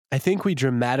I think we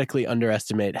dramatically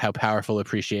underestimate how powerful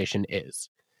appreciation is.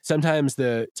 Sometimes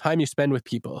the time you spend with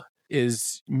people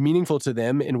is meaningful to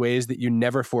them in ways that you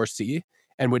never foresee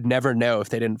and would never know if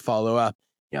they didn't follow up.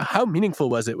 How meaningful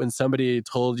was it when somebody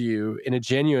told you in a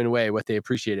genuine way what they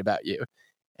appreciate about you?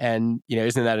 And,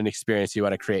 isn't that an experience you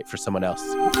want to create for someone else?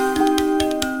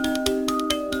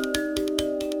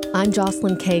 I'm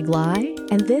Jocelyn K. Glei,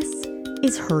 and this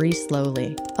is Hurry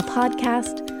Slowly, a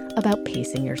podcast about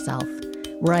pacing yourself,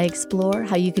 where I explore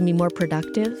how you can be more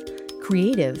productive,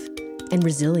 creative, and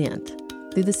resilient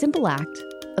through the simple act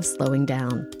of slowing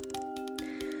down.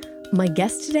 My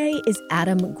guest today is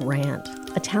Adam Grant,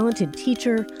 a talented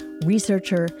teacher,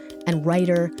 researcher, and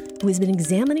writer who has been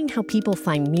examining how people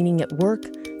find meaning at work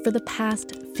for the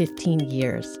past 15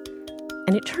 years.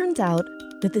 And it turns out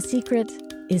that the secret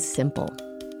is simple.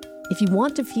 If you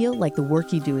want to feel like the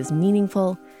work you do is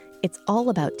meaningful, it's all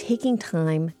about taking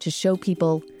time to show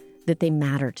people that they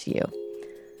matter to you.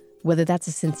 Whether that's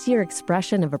a sincere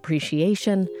expression of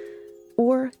appreciation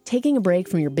or taking a break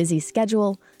from your busy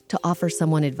schedule to offer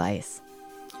someone advice.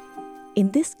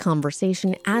 In this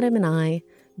conversation, Adam and I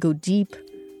go deep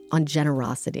on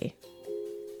generosity.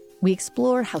 We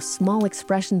explore how small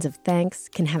expressions of thanks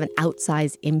can have an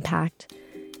outsized impact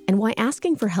and why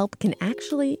asking for help can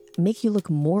actually make you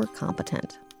look more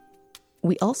competent.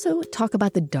 We also talk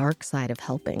about the dark side of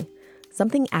helping,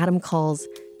 something Adam calls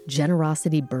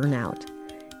generosity burnout,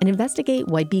 and investigate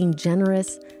why being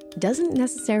generous doesn't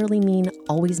necessarily mean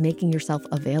always making yourself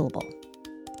available.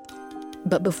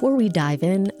 But before we dive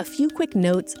in, a few quick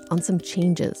notes on some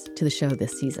changes to the show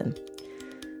this season.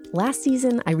 Last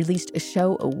season, I released a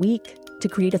show a week to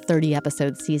create a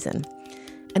 30-episode season.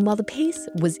 And while the pace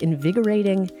was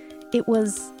invigorating, it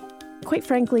was, quite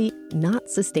frankly, not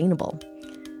sustainable.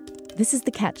 This is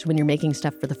the catch when you're making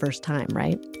stuff for the first time,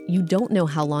 right? You don't know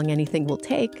how long anything will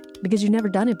take because you've never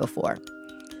done it before.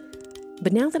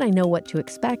 But now that I know what to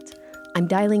expect, I'm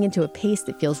dialing into a pace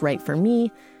that feels right for me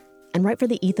and right for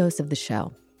the ethos of the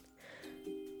show.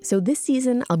 So this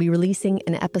season, I'll be releasing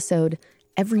an episode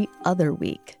every other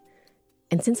week.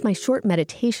 And since my short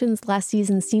meditations last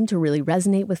season seemed to really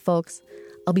resonate with folks,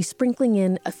 I'll be sprinkling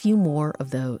in a few more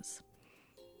of those.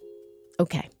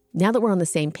 Okay, now that we're on the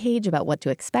same page about what to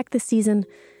expect this season,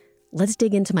 let's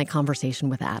dig into my conversation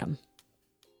with Adam.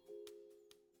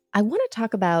 I want to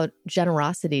talk about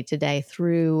generosity today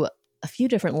through a few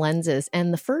different lenses.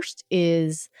 And the first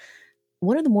is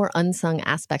one of the more unsung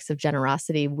aspects of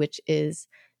generosity, which is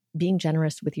being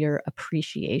generous with your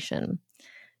appreciation.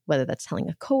 Whether that's telling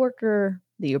a coworker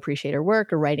that you appreciate their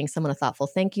work or writing someone a thoughtful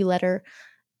thank you letter.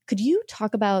 Could you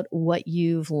talk about what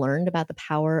you've learned about the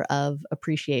power of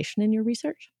appreciation in your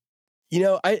research?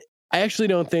 I actually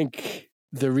don't think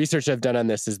the research I've done on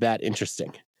this is that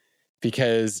interesting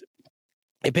because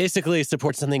it basically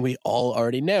supports something we all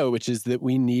already know, which is that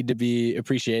we need to be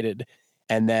appreciated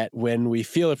and that when we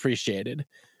feel appreciated,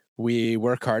 we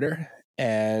work harder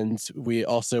and we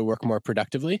also work more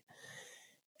productively.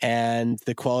 And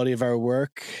the quality of our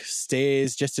work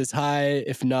stays just as high,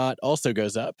 if not also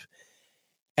goes up.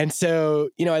 And so,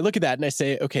 I look at that and I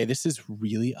say, okay, this is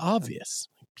really obvious.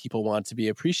 People want to be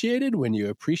appreciated. When you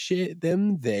appreciate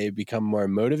them, they become more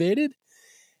motivated.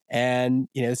 And,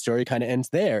 the story kind of ends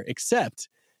there, except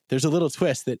there's a little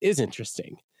twist that is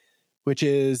interesting, which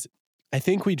is I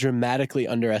think we dramatically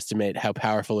underestimate how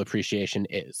powerful appreciation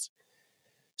is.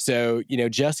 So,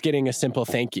 just getting a simple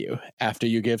thank you after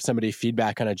you give somebody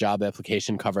feedback on a job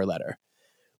application cover letter.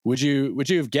 Would you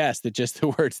have guessed that just the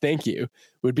words thank you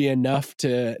would be enough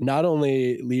to not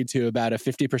only lead to about a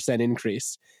 50%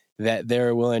 increase that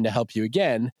they're willing to help you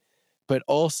again, but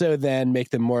also then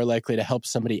make them more likely to help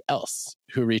somebody else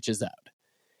who reaches out?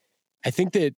 I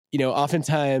think that,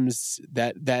 oftentimes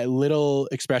that little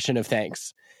expression of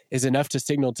thanks is enough to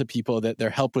signal to people that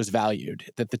their help was valued,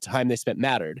 that the time they spent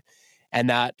mattered. And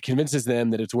that convinces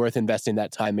them that it's worth investing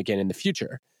that time again in the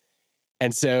future.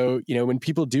 And so, when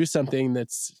people do something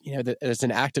that's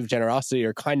an act of generosity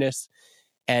or kindness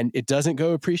and it doesn't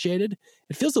go appreciated,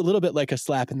 it feels a little bit like a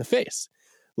slap in the face.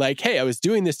 Like, hey, I was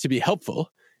doing this to be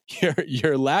helpful.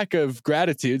 Your lack of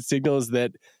gratitude signals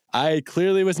that I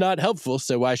clearly was not helpful,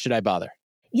 so why should I bother?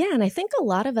 Yeah, and I think a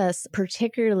lot of us,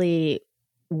 particularly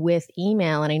with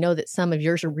email, and I know that some of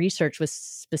your research was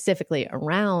specifically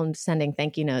around sending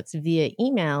thank you notes via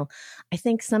email. I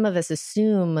think some of us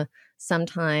assume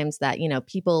sometimes that,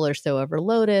 people are so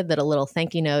overloaded that a little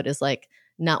thank you note is like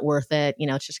not worth it.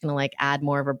 It's just going to add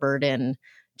more of a burden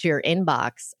to your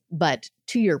inbox. But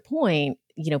to your point,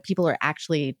 people are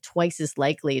actually twice as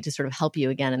likely to sort of help you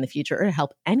again in the future or to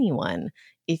help anyone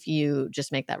if you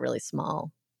just make that really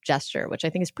small gesture, which I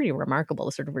think is pretty remarkable,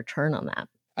 the sort of return on that.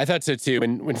 I thought so too.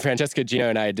 When Francesca, Gino,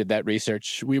 and I did that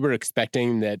research, we were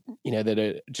expecting that,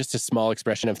 just a small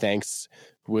expression of thanks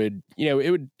would,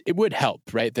 it would help,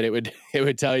 right? That it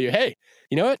would tell you, hey,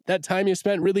 you know what? That time you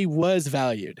spent really was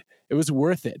valued. It was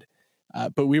worth it.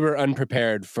 But we were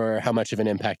unprepared for how much of an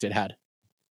impact it had.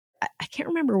 I can't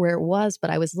remember where it was, but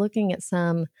I was looking at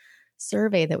some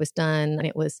survey that was done, and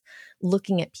it was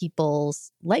looking at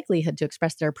people's likelihood to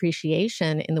express their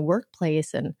appreciation in the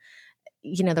workplace. And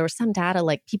there was some data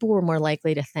like people were more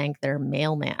likely to thank their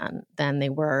mailman than they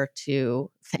were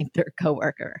to thank their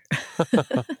coworker.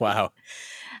 Wow.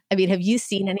 I mean, have you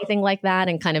seen anything like that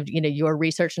in kind of, your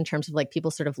research in terms of like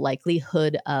people's sort of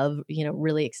likelihood of,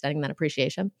 really extending that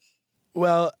appreciation?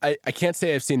 Well, I can't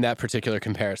say I've seen that particular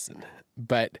comparison,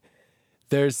 but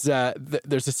there's a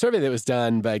survey that was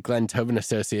done by Glenn Tobin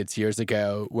Associates years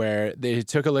ago where they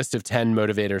took a list of 10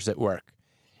 motivators at work.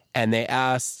 And they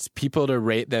asked people to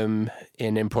rate them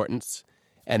in importance,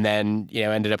 and then,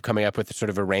 ended up coming up with sort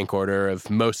of a rank order of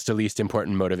most to least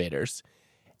important motivators.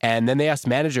 And then they asked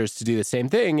managers to do the same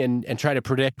thing and try to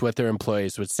predict what their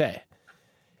employees would say.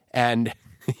 And,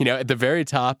 at the very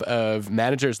top of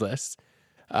managers' lists,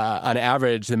 on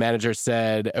average, the manager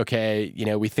said, okay,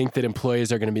 we think that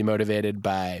employees are going to be motivated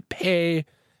by pay,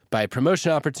 by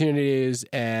promotion opportunities,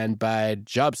 and by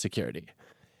job security.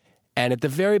 And at the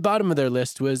very bottom of their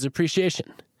list was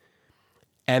appreciation.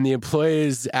 And the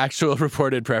employees' actual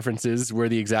reported preferences were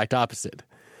the exact opposite.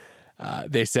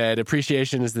 They said,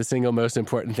 appreciation is the single most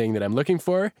important thing that I'm looking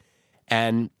for.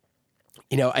 And,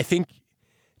 I think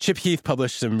Chip Heath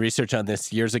published some research on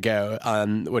this years ago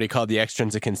on what he called the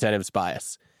extrinsic incentives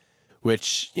bias,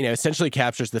 which, essentially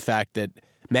captures the fact that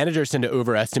managers tend to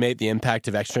overestimate the impact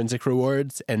of extrinsic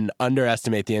rewards and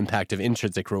underestimate the impact of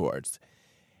intrinsic rewards.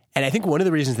 And I think one of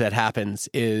the reasons that happens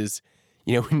is,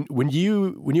 when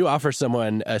you offer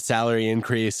someone a salary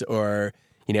increase or,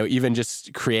 even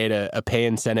just create a pay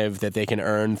incentive that they can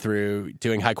earn through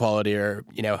doing high quality or,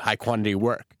 high quantity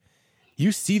work,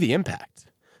 you see the impact.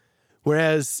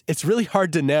 Whereas it's really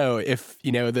hard to know if,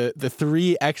 the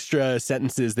 3 extra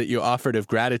sentences that you offered of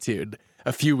gratitude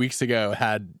a few weeks ago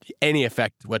had any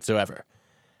effect whatsoever.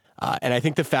 And I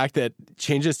think the fact that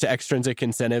changes to extrinsic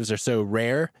incentives are so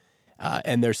rare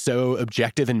and they're so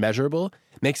objective and measurable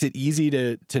makes it easy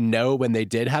to know when they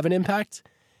did have an impact.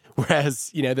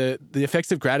 Whereas, the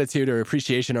effects of gratitude or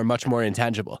appreciation are much more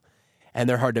intangible and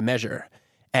they're hard to measure.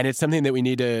 And it's something that we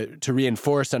need to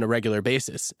reinforce on a regular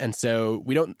basis. And so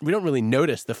we don't really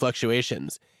notice the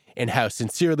fluctuations in how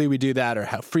sincerely we do that or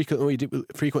how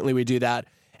frequently we do that.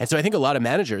 And so I think a lot of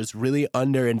managers really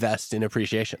underinvest in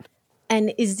appreciation.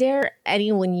 And is there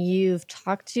anyone you've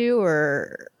talked to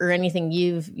or anything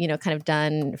you've, kind of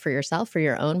done for yourself, for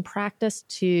your own practice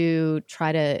to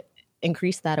try to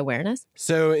increase that awareness?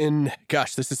 So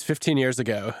this is 15 years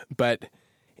ago, but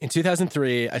in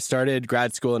 2003, I started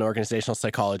grad school in organizational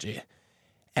psychology.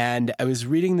 And I was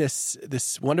reading this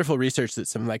wonderful research that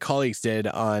some of my colleagues did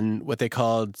on what they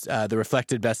called the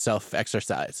reflected best self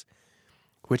exercise,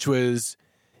 which was,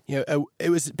 it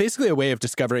was basically a way of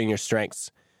discovering your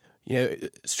strengths.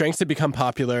 Strengths had become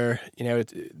popular.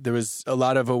 There was a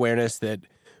lot of awareness that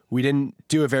we didn't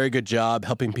do a very good job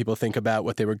helping people think about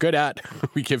what they were good at.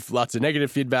 We give lots of negative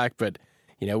feedback, but,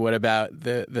 what about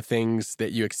the things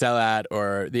that you excel at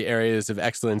or the areas of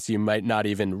excellence you might not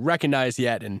even recognize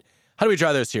yet? And how do we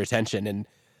draw those to your attention? And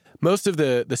most of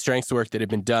the strengths work that had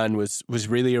been done was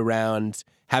really around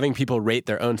having people rate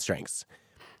their own strengths.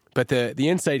 But the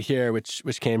insight here, which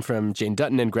came from Jane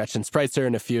Dutton and Gretchen Spreitzer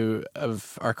and a few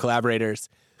of our collaborators,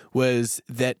 was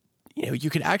that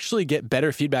you could actually get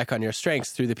better feedback on your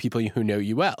strengths through the people who know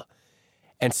you well.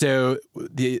 And so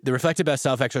the Reflected Best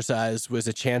Self exercise was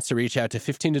a chance to reach out to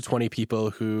 15 to 20 people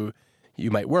who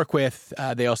you might work with.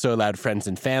 They also allowed friends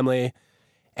and family.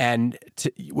 And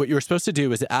what you were supposed to do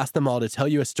was ask them all to tell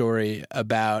you a story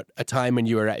about a time when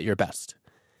you were at your best.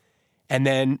 And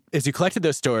then as you collected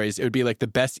those stories, it would be like the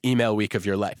best email week of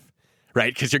your life,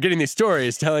 right? Because you're getting these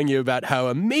stories telling you about how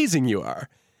amazing you are.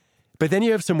 But then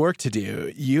you have some work to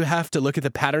do. You have to look at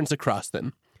the patterns across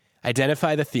them,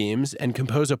 identify the themes, and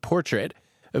compose a portrait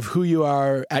of who you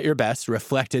are at your best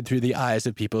reflected through the eyes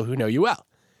of people who know you well.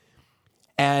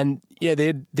 And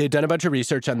they'd done a bunch of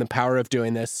research on the power of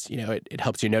doing this. It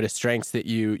helps you notice strengths that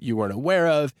you weren't aware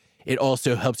of. It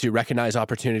also helps you recognize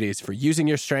opportunities for using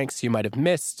your strengths you might have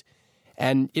missed.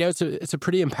 And, it's a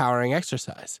pretty empowering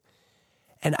exercise.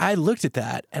 And I looked at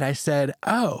that and I said,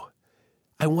 oh,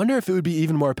 I wonder if it would be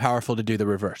even more powerful to do the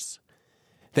reverse.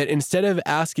 That instead of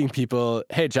asking people,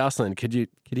 hey, Jocelyn, could you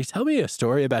tell me a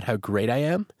story about how great I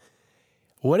am?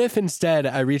 What if instead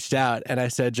I reached out and I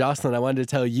said, Jocelyn, I wanted to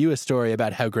tell you a story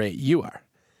about how great you are.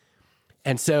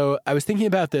 And so I was thinking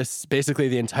about this basically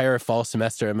the entire fall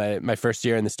semester of my first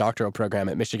year in this doctoral program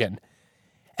at Michigan.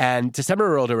 And December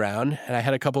rolled around, and I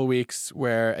had a couple of weeks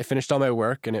where I finished all my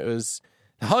work, and it was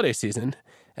the holiday season,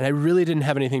 and I really didn't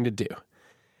have anything to do.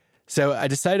 So I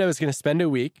decided I was going to spend a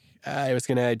week. I was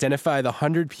going to identify the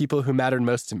 100 people who mattered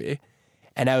most to me,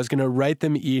 and I was going to write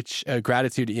them each a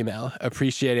gratitude email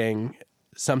appreciating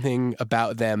something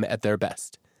about them at their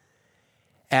best.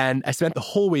 And I spent the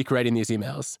whole week writing these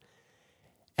emails.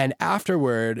 And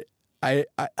afterward, I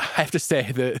have to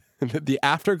say the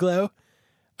afterglow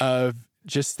of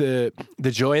just the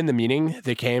joy and the meaning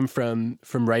that came from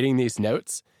writing these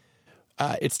notes,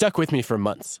 it stuck with me for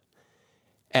months.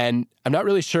 And I'm not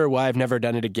really sure why I've never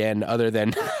done it again other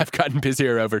than I've gotten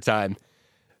busier over time.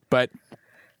 But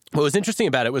what was interesting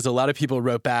about it was a lot of people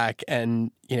wrote back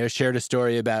and, shared a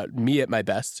story about me at my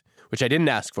best, which I didn't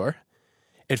ask for.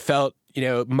 It felt,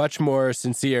 much more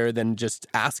sincere than just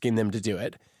asking them to do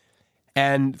it.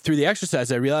 And through the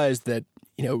exercise, I realized that,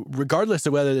 regardless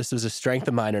of whether this was a strength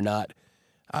of mine or not,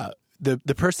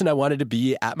 the person I wanted to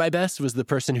be at my best was the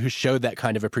person who showed that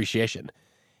kind of appreciation.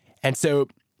 And so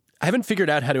I haven't figured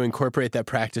out how to incorporate that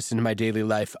practice into my daily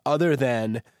life other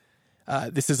than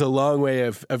this is a long way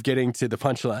of getting to the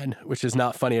punchline, which is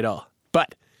not funny at all.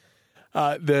 But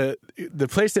the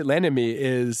place that landed me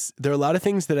is there are a lot of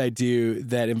things that I do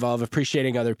that involve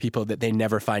appreciating other people that they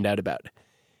never find out about.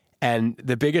 And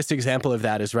the biggest example of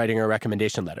that is writing a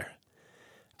recommendation letter.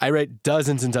 I write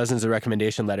dozens and dozens of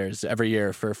recommendation letters every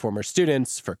year for former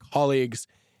students, for colleagues,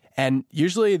 and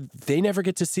usually they never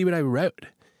get to see what I wrote.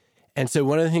 And so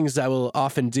one of the things I will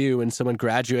often do when someone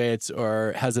graduates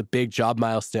or has a big job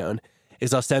milestone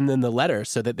is I'll send them the letter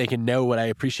so that they can know what I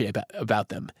appreciate about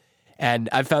them. And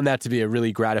I've found that to be a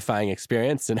really gratifying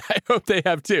experience, and I hope they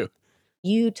have too.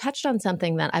 You touched on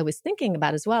something that I was thinking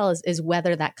about as well, is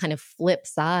whether that kind of flip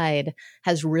side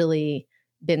has really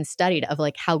been studied of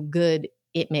like how good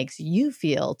it makes you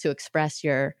feel to express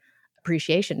your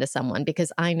appreciation to someone.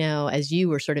 Because I know, as you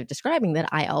were sort of describing, that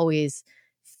I always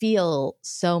feel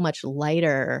so much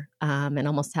lighter and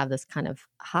almost have this kind of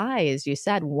high, as you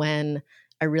said, when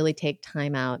I really take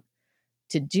time out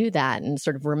to do that and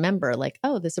sort of remember like,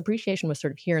 oh, this appreciation was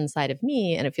sort of here inside of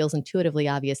me and it feels intuitively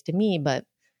obvious to me, but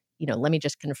let me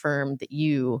just confirm that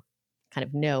you kind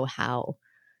of know how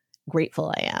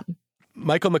grateful I am.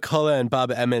 Michael McCullough and Bob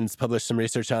Emmons published some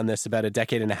research on this about a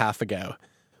decade and a half ago,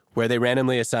 where they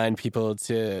randomly assigned people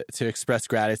to express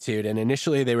gratitude. And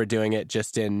initially they were doing it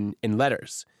just in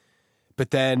letters. But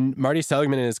then Marty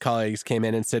Seligman and his colleagues came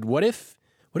in and said, what if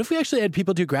we actually had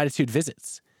people do gratitude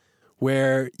visits,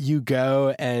 where you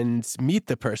go and meet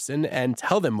the person and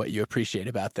tell them what you appreciate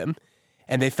about them?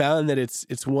 And they found that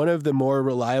it's one of the more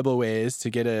reliable ways to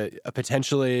get a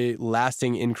potentially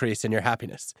lasting increase in your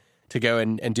happiness, to go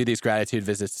and do these gratitude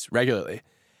visits regularly.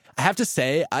 I have to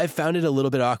say, I've found it a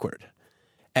little bit awkward.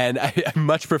 And I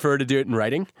much prefer to do it in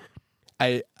writing.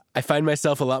 I find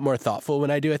myself a lot more thoughtful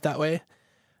when I do it that way.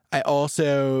 I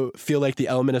also feel like the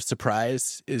element of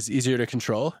surprise is easier to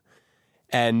control.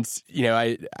 And,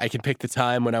 I can pick the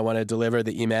time when I want to deliver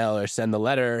the email or send the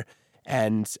letter.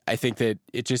 And I think that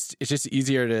it's just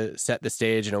easier to set the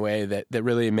stage in a way that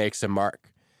really makes a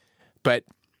mark. But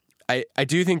I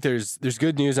do think there's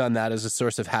good news on that as a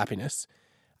source of happiness.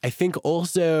 I think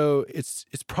also it's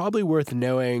probably worth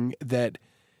knowing that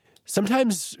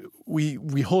sometimes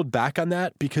we hold back on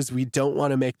that because we don't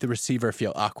want to make the receiver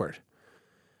feel awkward,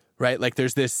 right? Like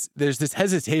there's this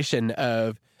hesitation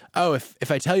of, oh,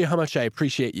 if I tell you how much I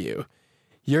appreciate you,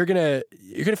 you're gonna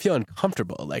feel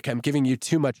uncomfortable, like I'm giving you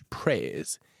too much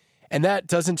praise. And that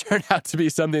doesn't turn out to be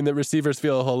something that receivers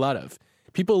feel a whole lot of.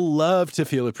 People love to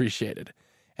feel appreciated.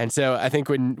 And so I think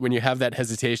when you have that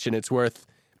hesitation, it's worth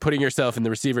putting yourself in the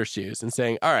receiver's shoes and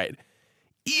saying, all right,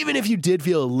 even if you did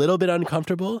feel a little bit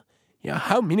uncomfortable,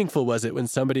 how meaningful was it when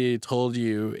somebody told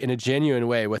you in a genuine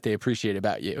way what they appreciate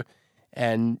about you?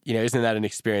 And, isn't that an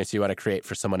experience you want to create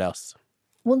for someone else?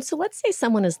 Well, so let's say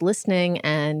someone is listening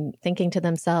and thinking to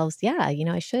themselves, yeah,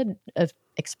 I should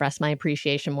express my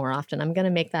appreciation more often. I'm going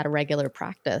to make that a regular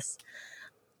practice.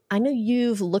 I know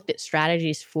you've looked at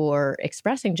strategies for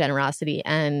expressing generosity,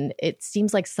 and it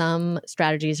seems like some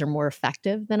strategies are more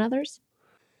effective than others.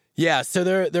 Yeah, so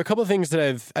there are a couple of things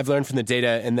that I've learned from the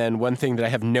data, and then one thing that I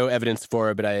have no evidence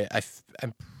for, but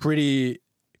I'm pretty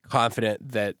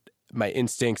confident that my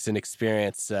instincts and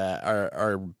experience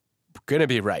are going to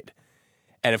be right.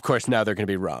 And of course, now they're going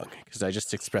to be wrong because I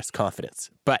just expressed confidence.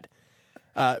 But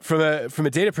from a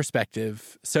data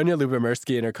perspective, Sonia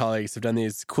Lyubomirsky and her colleagues have done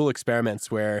these cool experiments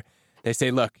where they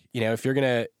say, look, if you're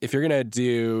gonna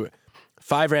do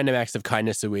 5 random acts of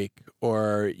kindness a week,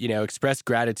 or, express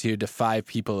gratitude to 5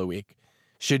 people a week?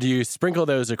 Should you sprinkle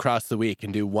those across the week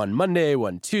and do one Monday,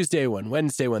 one Tuesday, one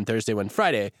Wednesday, one Thursday, one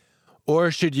Friday?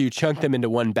 Or should you chunk them into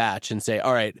one batch and say,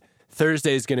 all right,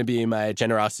 Thursday is going to be my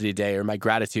generosity day or my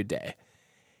gratitude day?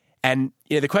 And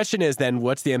the question is then,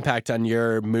 what's the impact on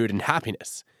your mood and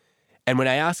happiness? And when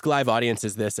I ask live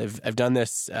audiences this, I've done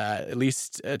this at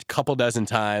least a couple dozen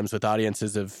times with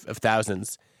audiences of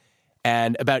thousands.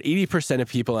 And about 80% of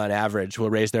people on average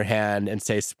will raise their hand and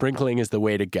say sprinkling is the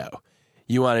way to go.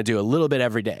 You want to do a little bit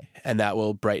every day, and that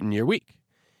will brighten your week.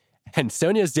 And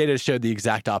Sonia's data showed the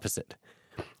exact opposite.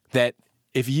 That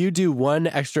if you do one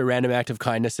extra random act of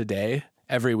kindness a day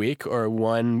every week, or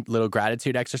one little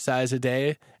gratitude exercise a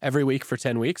day every week for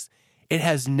 10 weeks, it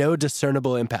has no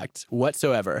discernible impact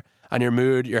whatsoever on your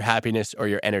mood, your happiness, or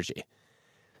your energy.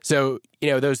 So,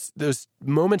 those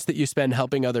moments that you spend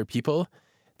helping other people,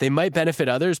 they might benefit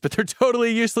others, but they're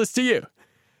totally useless to you.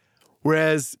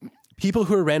 Whereas people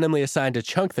who are randomly assigned to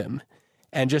chunk them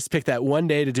and just pick that one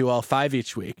day to do all 5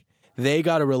 each week, they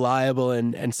got a reliable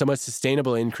and somewhat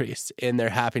sustainable increase in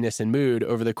their happiness and mood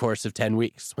over the course of 10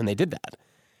 weeks when they did that.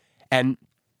 And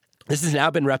this has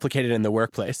now been replicated in the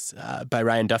workplace by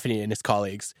Ryan Duffy and his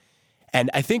colleagues. And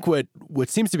I think what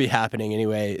seems to be happening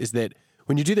anyway is that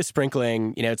when you do the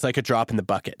sprinkling, it's like a drop in the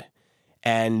bucket.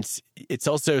 And it's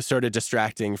also sort of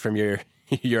distracting from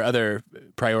your other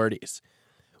priorities.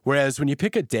 Whereas when you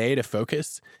pick a day to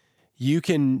focus, you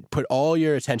can put all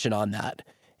your attention on that,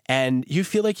 and you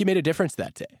feel like you made a difference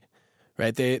that day,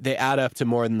 right? They add up to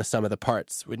more than the sum of the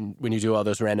parts when you do all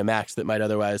those random acts that might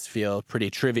otherwise feel pretty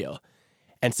trivial.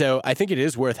 And so I think it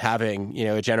is worth having,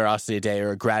 a generosity day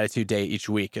or a gratitude day each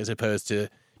week, as opposed to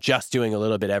just doing a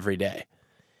little bit every day.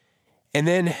 And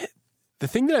then the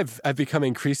thing that I've become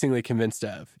increasingly convinced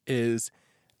of is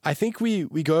I think we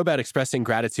go about expressing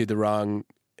gratitude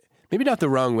maybe not the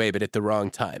wrong way, but at the wrong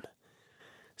time.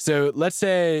 So let's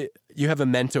say you have a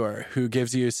mentor who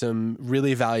gives you some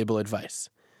really valuable advice.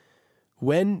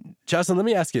 Jocelyn, let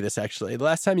me ask you this actually. The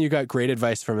last time you got great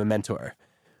advice from a mentor,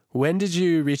 when did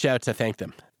you reach out to thank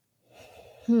them?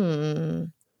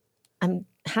 I'm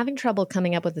having trouble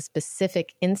coming up with a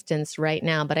specific instance right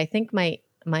now, but I think my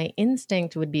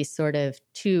instinct would be sort of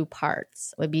 2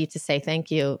 parts. Would be to say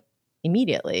thank you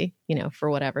immediately, for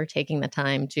whatever, taking the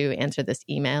time to answer this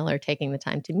email or taking the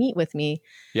time to meet with me.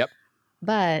 Yep.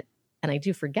 But, and I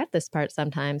do forget this part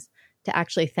sometimes, to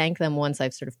actually thank them once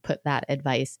I've sort of put that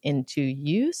advice into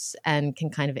use and can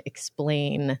kind of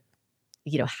explain,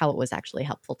 how it was actually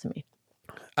helpful to me.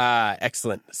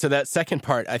 Excellent. So that second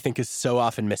part, I think, is so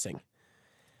often missing.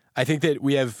 I think that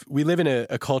we live in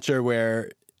a culture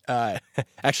where,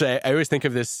 actually, I always think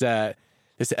of this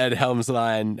Ed Helms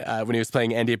line when he was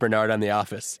playing Andy Bernard on The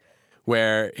Office,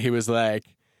 where he was like,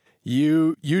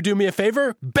 you do me a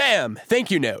favor? Bam!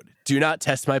 Thank you note. Do not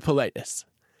test my politeness.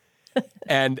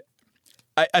 And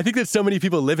I think that so many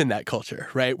people live in that culture,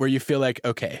 right? Where you feel like,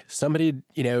 okay, somebody,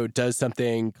 does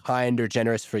something kind or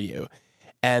generous for you,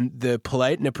 and the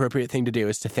polite and appropriate thing to do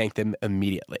is to thank them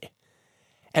immediately.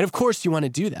 And of course you want to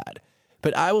do that.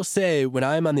 But I will say, when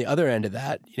I'm on the other end of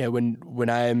that, when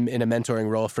I'm in a mentoring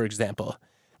role, for example,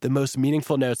 the most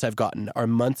meaningful notes I've gotten are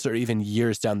months or even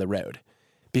years down the road.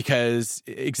 Because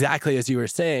exactly as you were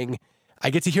saying, I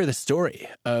get to hear the story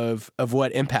of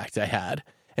what impact I had.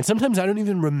 And sometimes I don't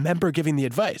even remember giving the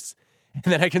advice. And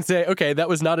then I can say, okay, that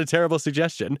was not a terrible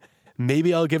suggestion.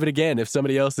 Maybe I'll give it again if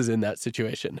somebody else is in that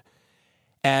situation.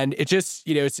 And it just,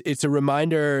 it's a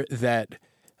reminder that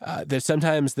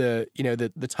sometimes the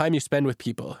time you spend with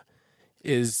people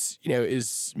is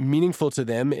meaningful to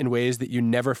them in ways that you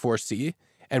never foresee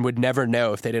and would never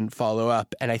know if they didn't follow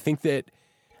up. And I think that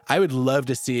I would love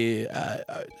to see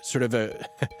sort of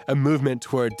a movement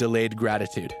toward delayed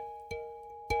gratitude.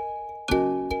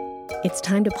 It's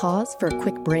time to pause for a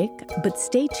quick break, but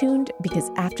stay tuned because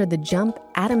after the jump,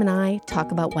 Adam and I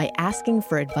talk about why asking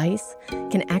for advice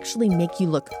can actually make you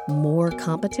look more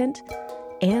competent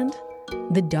and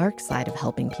the dark side of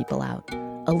helping people out,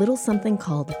 a little something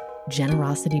called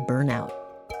generosity burnout.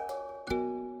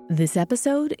 This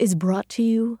episode is brought to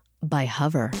you by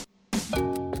Hover.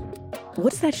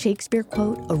 What's that Shakespeare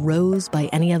quote? A rose by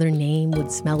any other name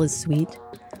would smell as sweet.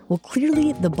 Well,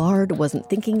 clearly the bard wasn't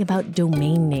thinking about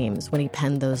domain names when he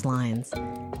penned those lines.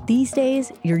 These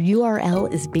days, your URL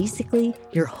is basically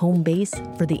your home base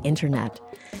for the internet.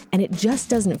 And it just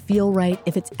doesn't feel right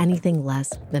if it's anything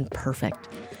less than perfect.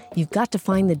 You've got to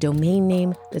find the domain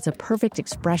name that's a perfect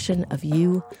expression of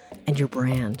you and your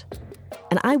brand.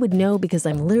 And I would know because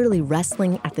I'm literally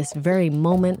wrestling at this very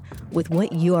moment with what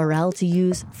URL to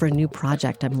use for a new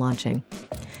project I'm launching.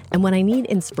 And when I need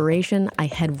inspiration, I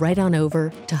head right on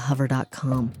over to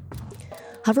hover.com.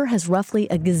 Hover has roughly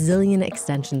a gazillion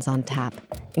extensions on tap,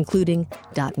 including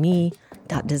 .me,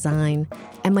 .design,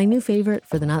 and my new favorite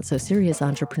for the not-so-serious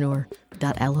entrepreneur,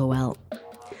 .lol.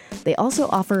 They also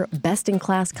offer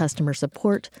best-in-class customer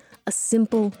support, a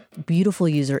simple, beautiful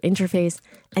user interface,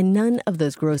 and none of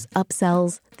those gross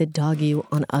upsells that dog you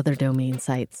on other domain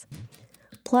sites.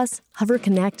 Plus, Hover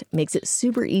Connect makes it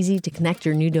super easy to connect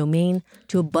your new domain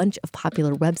to a bunch of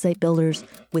popular website builders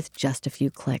with just a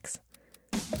few clicks.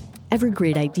 Every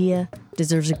great idea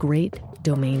deserves a great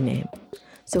domain name.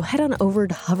 So head on over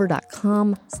to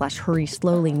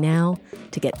hover.com/hurryslowly now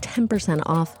to get 10%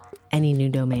 off any new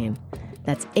domain.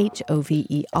 That's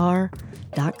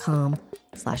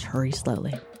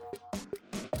hover.com/hurryslowly.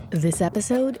 This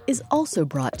episode is also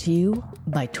brought to you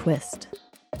by Twist.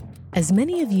 As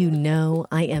many of you know,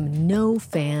 I am no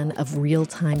fan of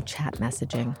real-time chat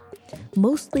messaging,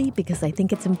 mostly because I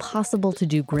think it's impossible to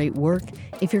do great work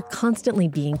if you're constantly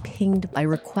being pinged by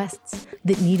requests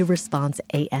that need a response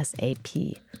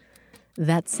ASAP.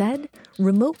 That said,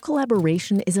 remote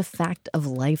collaboration is a fact of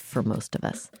life for most of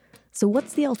us. So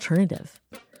what's the alternative?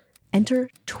 Enter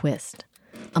Twist,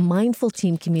 a mindful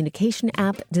team communication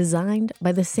app designed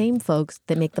by the same folks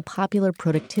that make the popular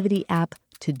productivity app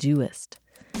Todoist.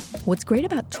 What's great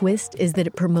about Twist is that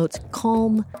it promotes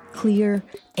calm, clear,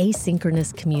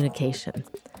 asynchronous communication.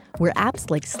 Where apps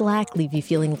like Slack leave you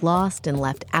feeling lost and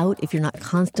left out if you're not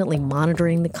constantly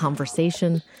monitoring the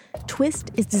conversation,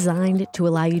 Twist is designed to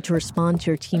allow you to respond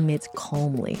to your teammates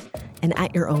calmly and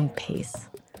at your own pace.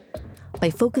 By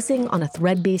focusing on a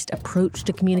thread-based approach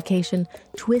to communication,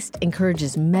 Twist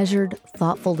encourages measured,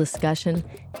 thoughtful discussion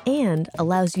and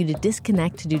allows you to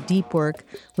disconnect to do deep work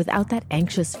without that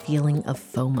anxious feeling of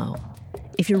FOMO.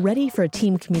 If you're ready for a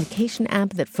team communication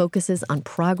app that focuses on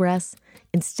progress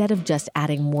instead of just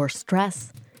adding more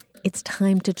stress, it's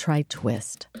time to try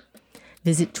Twist.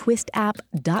 Visit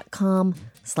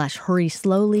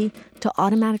twistapp.com/hurryslowly to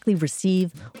automatically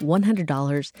receive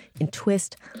 $100 in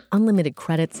Twist unlimited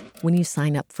credits when you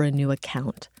sign up for a new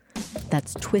account.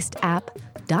 That's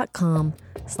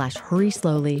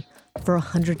twistapp.com/hurryslowly for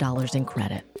 $100 in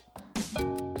credit.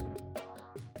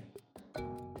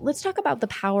 Let's talk about the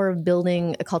power of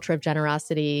building a culture of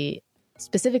generosity,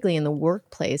 specifically in the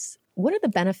workplace. What are the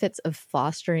benefits of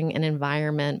fostering an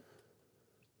environment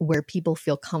where people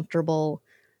feel comfortable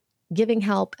giving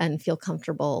help and feel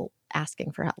comfortable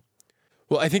asking for help?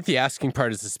 Well, I think the asking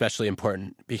part is especially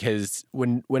important because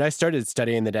when I started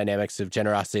studying the dynamics of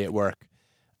generosity at work,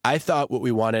 I thought what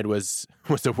we wanted was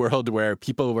a world where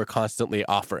people were constantly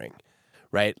offering,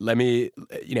 right? Let me,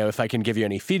 if I can give you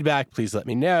any feedback, please let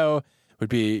me know. Would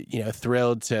be,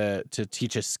 thrilled to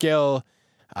teach a skill.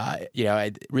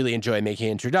 I really enjoy making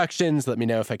introductions. Let me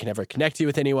know if I can ever connect you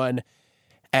with anyone.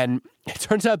 And it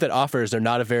turns out that offers are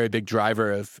not a very big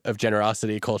driver of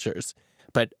generosity cultures,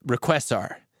 but requests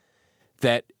are.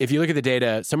 That if you look at the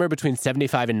data, somewhere between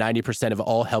 75 and 90% of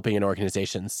all helping in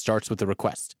organizations starts with a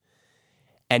request.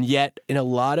 And yet, in a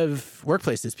lot of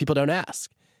workplaces, people don't ask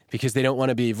because they don't want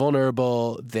to be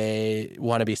vulnerable. They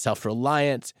want to be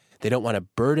self-reliant. They don't want to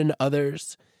burden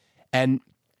others. And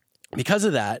because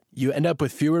of that, you end up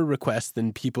with fewer requests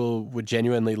than people would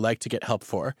genuinely like to get help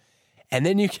for. And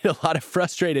then you get a lot of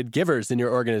frustrated givers in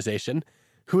your organization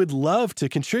who would love to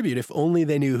contribute if only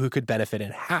they knew who could benefit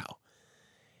and how.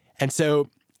 And so,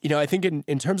 I think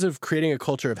in terms of creating a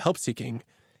culture of help seeking,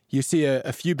 you see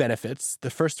a few benefits. The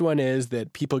first one is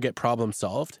that people get problem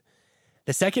solved.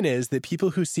 The second is that people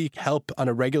who seek help on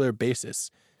a regular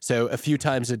basis, so a few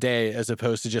times a day as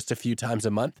opposed to just a few times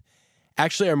a month,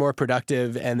 actually are more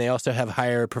productive, and they also have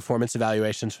higher performance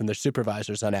evaluations from their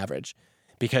supervisors on average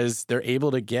because they're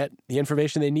able to get the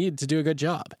information they need to do a good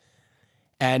job.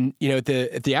 And, at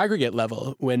the aggregate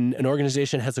level, when an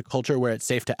organization has a culture where it's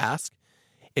safe to ask,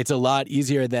 it's a lot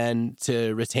easier then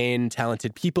to retain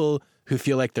talented people who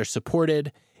feel like they're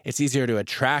supported. It's easier to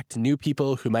attract new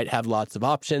people who might have lots of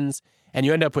options, and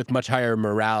you end up with much higher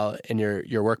morale in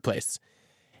your workplace.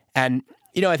 And,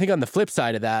 I think on the flip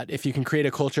side of that, if you can create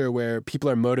a culture where people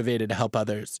are motivated to help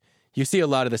others, you see a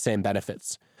lot of the same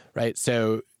benefits, right?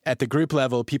 So at the group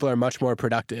level, people are much more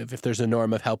productive if there's a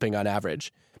norm of helping on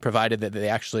average, provided that they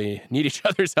actually need each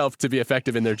other's help to be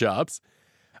effective in their jobs.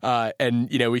 And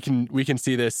we can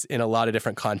see this in a lot of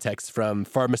different contexts, from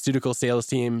pharmaceutical sales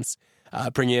teams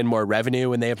bringing in more revenue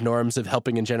when they have norms of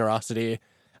helping and generosity.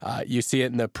 You see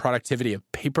it in the productivity of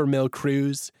paper mill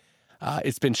crews.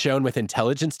 It's been shown with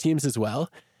intelligence teams as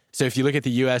well. So if you look at the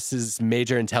U.S.'s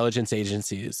major intelligence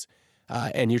agencies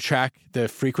and you track the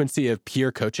frequency of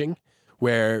peer coaching,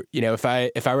 where, if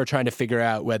I were trying to figure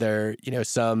out whether,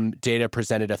 some data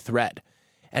presented a threat,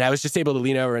 and I was just able to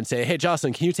lean over and say, hey,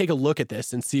 Jocelyn, can you take a look at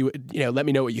this and see, let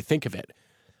me know what you think of it.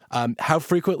 How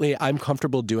frequently I'm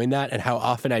comfortable doing that and how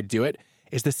often I do it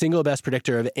is the single best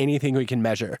predictor of anything we can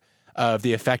measure of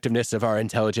the effectiveness of our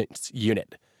intelligence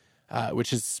unit,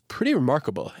 which is pretty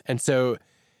remarkable. And so,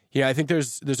 I think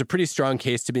there's a pretty strong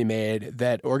case to be made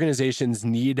that organizations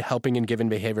need helping and giving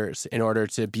behaviors in order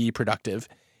to be productive.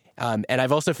 And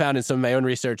I've also found in some of my own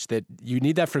research that you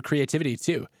need that for creativity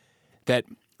too, that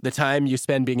the time you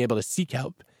spend being able to seek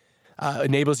help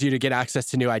enables you to get access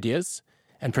to new ideas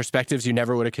and perspectives you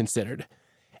never would have considered.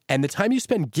 And the time you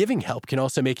spend giving help can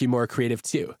also make you more creative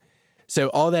too. So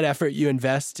all that effort you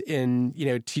invest in,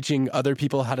 teaching other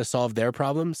people how to solve their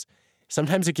problems,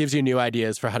 sometimes it gives you new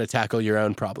ideas for how to tackle your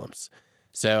own problems.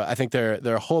 So I think there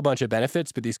are a whole bunch of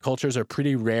benefits, but these cultures are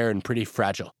pretty rare and pretty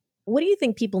fragile. What do you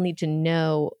think people need to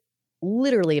know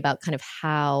literally about kind of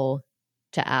how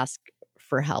to ask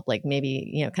for help? Like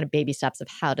maybe, kind of baby steps of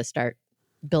how to start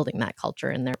building that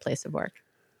culture in their place of work?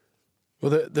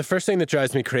 Well, the first thing that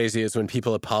drives me crazy is when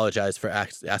people apologize for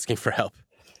asking for help.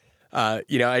 I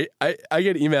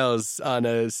get emails on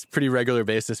a pretty regular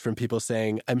basis from people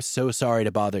saying, I'm so sorry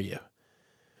to bother you.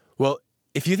 Well,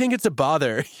 if you think it's a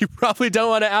bother, you probably don't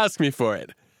want to ask me for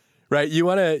it, right? You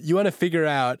want to figure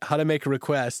out how to make a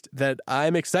request that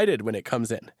I'm excited when it comes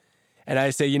in. And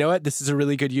I say, you know what, this is a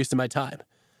really good use of my time.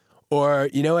 Or,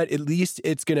 you know what, at least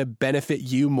it's going to benefit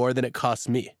you more than it costs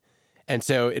me. And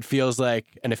so it feels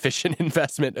like an efficient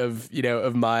investment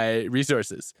of my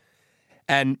resources.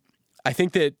 And I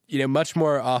think that, much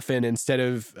more often, instead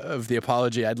of the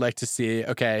apology, I'd like to see,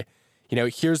 okay,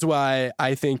 here's why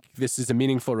I think this is a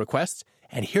meaningful request,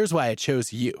 and here's why I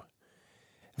chose you.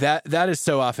 That is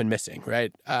so often missing,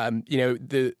 right?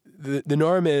 The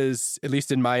norm is, at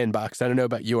least in my inbox, I don't know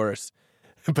about yours,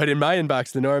 but in my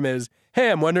inbox, the norm is,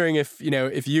 hey, I'm wondering if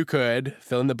you could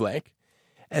fill in the blank.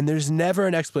 And there's never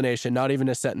an explanation, not even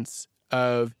a sentence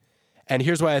of, and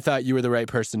here's why I thought you were the right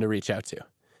person to reach out to.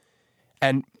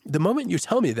 And the moment you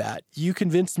tell me that, you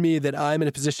convinced me that I'm in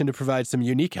a position to provide some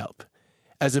unique help,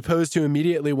 as opposed to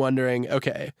immediately wondering,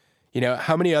 okay,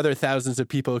 how many other thousands of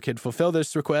people could fulfill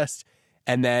this request?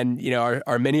 And then,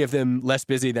 are many of them less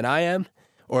busy than I am?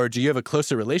 Or do you have a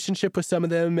closer relationship with some of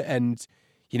them? And,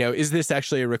 is this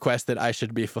actually a request that I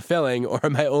should be fulfilling, or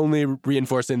am I only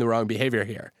reinforcing the wrong behavior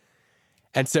here?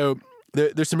 And so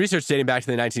there's some research dating back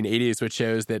to the 1980s, which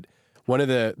shows that one of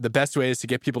the best ways to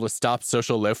get people to stop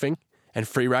social loafing and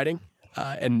free riding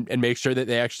and make sure that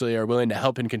they actually are willing to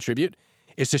help and contribute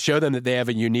is to show them that they have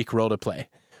a unique role to play,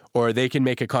 or they can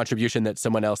make a contribution that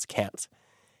someone else can't.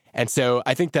 And so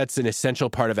I think that's an essential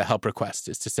part of a help request,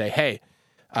 is to say, hey,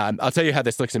 I'll tell you how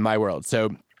this looks in my world.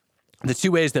 So the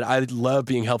two ways that I love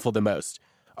being helpful the most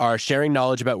are sharing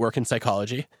knowledge about work in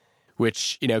psychology,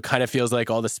 which, kind of feels like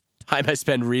all this time I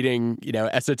spend reading,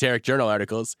 esoteric journal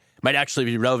articles might actually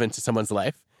be relevant to someone's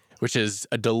life, which is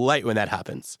a delight when that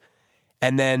happens.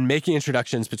 And then making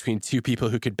introductions between two people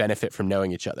who could benefit from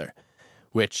knowing each other,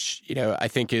 which, I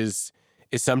think is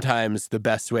sometimes the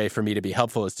best way for me to be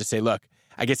helpful, is to say, look,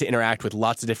 I get to interact with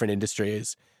lots of different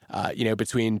industries,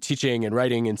 between teaching and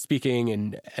writing and speaking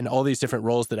and all these different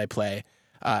roles that I play.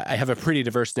 I have a pretty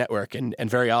diverse network, and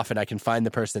very often I can find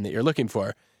the person that you're looking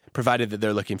for, provided that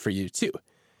they're looking for you too.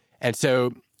 And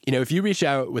so, if you reach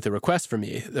out with a request from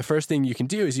me, the first thing you can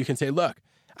do is you can say, look,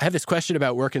 I have this question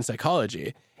about work in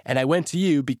psychology, and I went to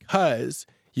you because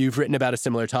you've written about a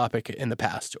similar topic in the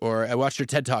past, or I watched your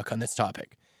TED Talk on this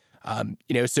topic.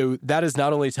 So that is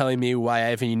not only telling me why I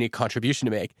have a unique contribution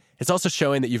to make, it's also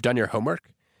showing that you've done your homework,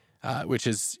 which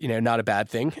is, not a bad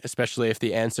thing, especially if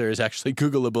the answer is actually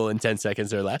Googleable in 10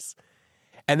 seconds or less.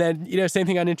 And then, same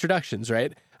thing on introductions,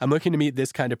 right? I'm looking to meet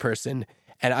this kind of person,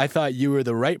 and I thought you were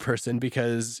the right person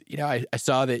because, I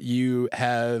saw that you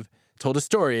have told a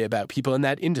story about people in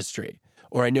that industry,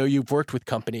 or I know you've worked with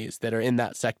companies that are in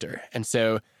that sector. And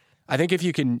so I think if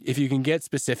you can get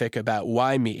specific about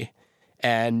why me,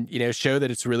 and, show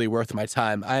that it's really worth my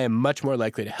time, I am much more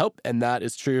likely to help. And that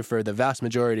is true for the vast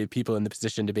majority of people in the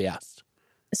position to be asked.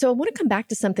 So I want to come back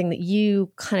to something that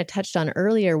you kind of touched on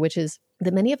earlier, which is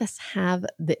that many of us have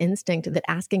the instinct that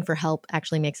asking for help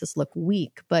actually makes us look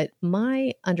weak. But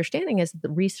my understanding is that the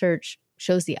research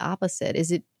shows the opposite.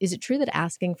 Is it true that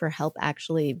asking for help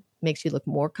actually makes you look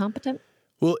more competent?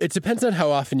 Well, it depends on how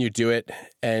often you do it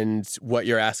and what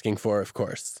you're asking for, of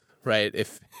course, right?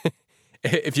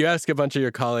 If you ask a bunch of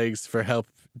your colleagues for help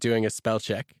doing a spell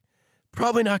check,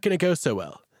 probably not going to go so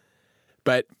well.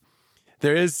 But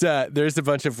there's a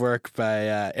bunch of work by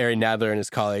Ari Nadler and his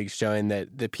colleagues showing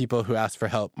that the people who ask for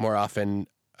help more often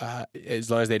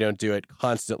as long as they don't do it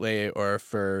constantly or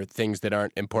for things that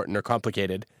aren't important or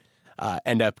complicated,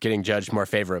 end up getting judged more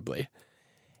favorably.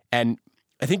 And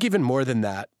I think even more than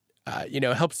that,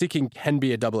 help seeking can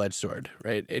be a double-edged sword,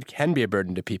 right? It can be a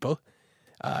burden to people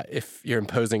if you're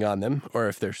imposing on them or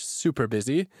if they're super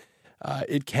busy.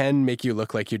 It can make you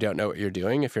look like you don't know what you're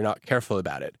doing if you're not careful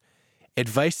about it.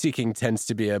 Advice seeking tends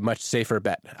to be a much safer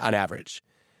bet on average.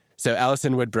 So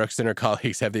Alison Wood Brooks and her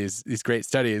colleagues have these great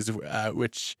studies,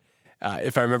 which,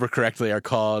 if I remember correctly, are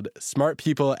called "Smart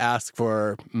People Ask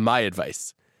for My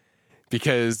Advice."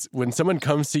 Because when someone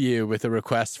comes to you with a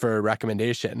request for a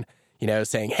recommendation,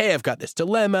 saying, "Hey, I've got this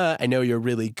dilemma. I know you're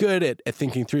really good at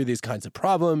thinking through these kinds of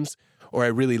problems," or "I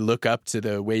really look up to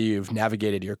the way you've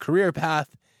navigated your career path,"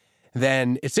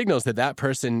 then it signals that that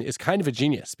person is kind of a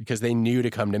genius because they knew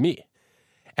to come to me.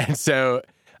 And so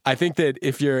I think that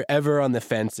if you're ever on the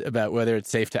fence about whether it's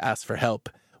safe to ask for help,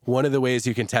 one of the ways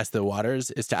you can test the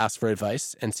waters is to ask for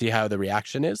advice and see how the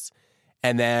reaction is.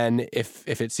 And then if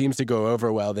it seems to go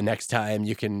over well, the next time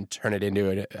you can turn it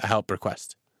into a help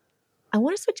request. I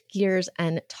want to switch gears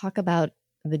and talk about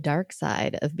the dark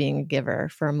side of being a giver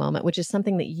for a moment, which is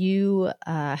something that you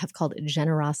have called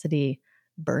generosity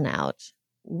burnout.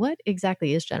 What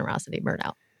exactly is generosity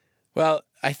burnout? Well,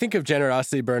 I think of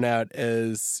generosity burnout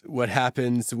as what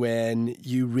happens when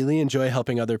you really enjoy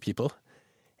helping other people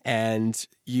and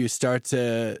you start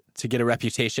to get a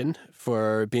reputation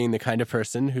for being the kind of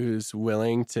person who's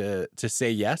willing to say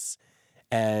yes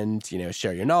and,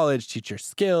 share your knowledge, teach your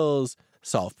skills,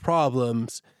 solve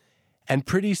problems. And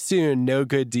pretty soon, no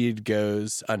good deed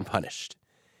goes unpunished.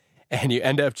 And you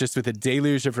end up just with a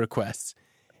deluge of requests.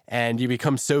 And you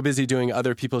become so busy doing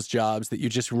other people's jobs that you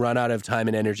just run out of time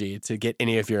and energy to get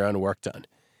any of your own work done.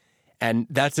 And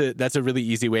that's a really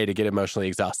easy way to get emotionally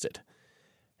exhausted.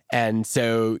 And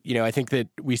so, I think that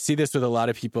we see this with a lot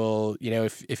of people.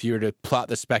 If you were to plot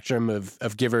the spectrum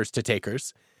of givers to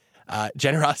takers,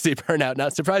 generosity burnout,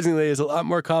 not surprisingly, is a lot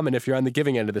more common if you're on the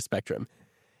giving end of the spectrum.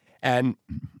 And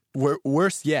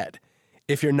worse yet,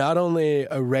 if you're not only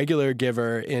a regular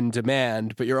giver in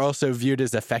demand, but you're also viewed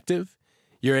as effective,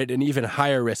 you're at an even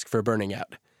higher risk for burning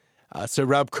out. So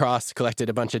Rob Cross collected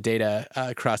a bunch of data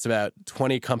across about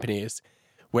 20 companies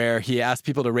where he asked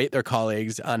people to rate their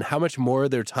colleagues on how much more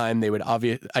of their time they would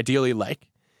ideally like,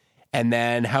 and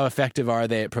then how effective are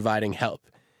they at providing help.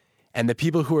 And the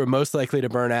people who were most likely to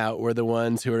burn out were the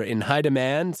ones who are in high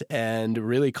demand and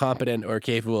really competent or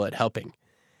capable at helping.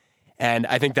 And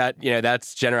I think that,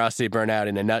 that's generosity burnout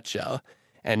in a nutshell.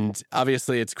 And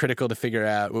obviously it's critical to figure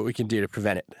out what we can do to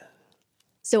prevent it.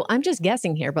 So I'm just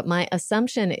guessing here, but my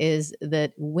assumption is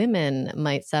that women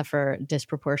might suffer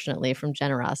disproportionately from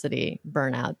generosity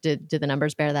burnout. Do the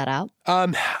numbers bear that out?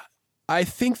 I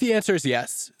think the answer is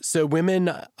yes. So women,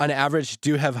 on average,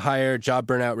 do have higher job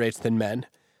burnout rates than men,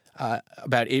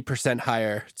 about 8%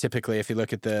 higher, typically, if you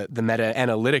look at the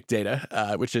meta-analytic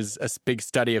data, which is a big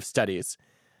study of studies.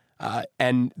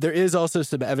 And there is also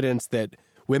some evidence that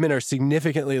women are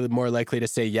significantly more likely to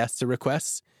say yes to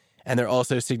requests, and they're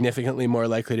also significantly more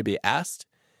likely to be asked.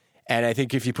 And I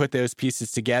think if you put those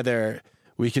pieces together,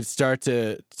 we could start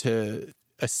to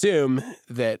assume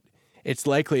that it's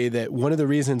likely that one of the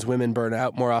reasons women burn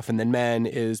out more often than men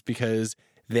is because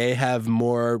they have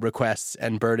more requests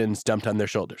and burdens dumped on their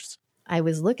shoulders. I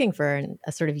was looking for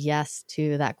a sort of yes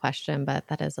to that question, but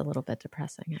that is a little bit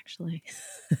depressing, actually.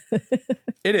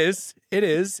 It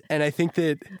is. And I think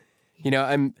that,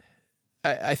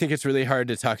 I think it's really hard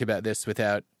to talk about this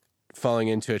without falling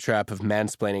into a trap of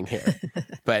mansplaining here.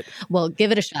 But well, give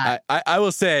it a shot. I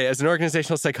will say, as an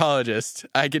organizational psychologist,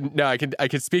 I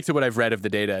can speak to what I've read of the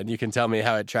data, and you can tell me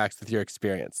how it tracks with your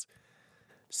experience.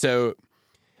 So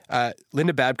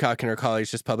Linda Babcock and her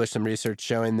colleagues just published some research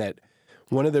showing that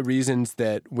one of the reasons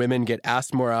that women get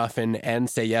asked more often and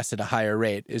say yes at a higher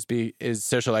rate is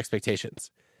social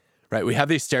expectations, right? We have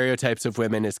these stereotypes of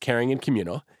women as caring and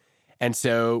communal. And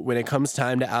so when it comes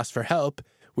time to ask for help,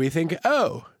 we think,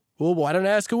 oh, well, why don't I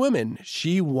ask a woman?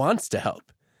 She wants to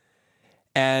help.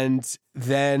 And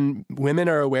then women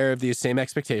are aware of these same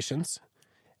expectations.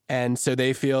 And so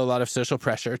they feel a lot of social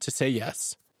pressure to say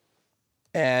yes.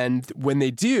 And when they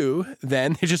do,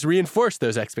 then they just reinforce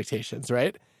those expectations,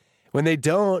 right? When they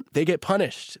don't, they get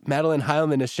punished. Madeline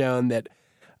Heilman has shown that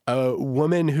a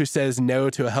woman who says no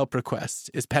to a help request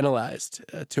is penalized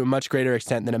to a much greater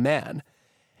extent than a man.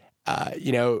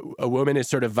 A woman is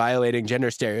sort of violating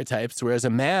gender stereotypes, whereas a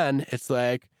man, it's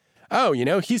like, oh,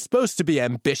 he's supposed to be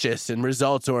ambitious and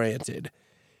results-oriented.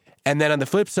 And then on the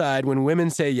flip side, when women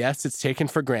say yes, it's taken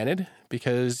for granted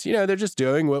because, they're just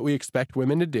doing what we expect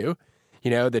women to do.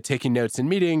 The taking notes in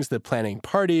meetings, the planning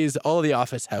parties, all the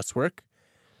office housework.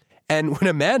 And when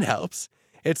a man helps,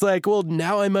 it's like, well,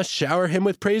 now I must shower him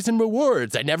with praise and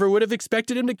rewards. I never would have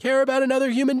expected him to care about another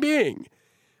human being.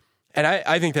 And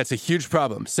I think that's a huge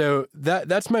problem. So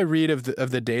that's my read of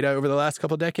the data over the last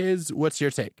couple of decades. What's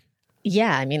your take?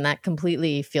 Yeah, I mean, that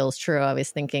completely feels true. I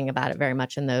was thinking about it very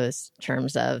much in those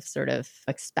terms of sort of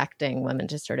expecting women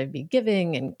to sort of be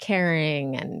giving and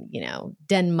caring and,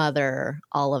 den mother,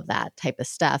 all of that type of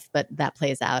stuff. But that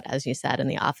plays out, as you said, in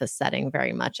the office setting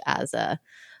very much as a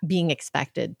being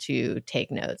expected to take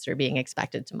notes or being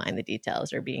expected to mind the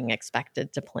details or being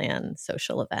expected to plan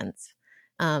social events.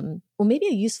 Well, maybe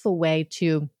a useful way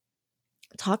to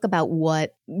talk about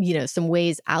what, some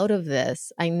ways out of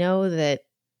this. I know that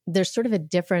there's sort of a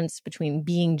difference between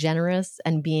being generous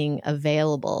and being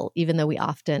available, even though we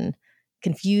often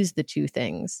confuse the two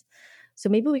things. So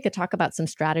maybe we could talk about some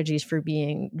strategies for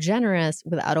being generous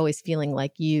without always feeling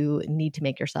like you need to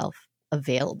make yourself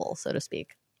available, so to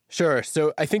speak. Sure.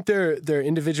 So I think there are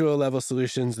individual level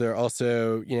solutions. There are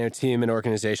also, team and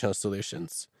organizational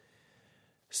solutions.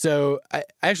 So I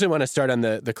actually want to start on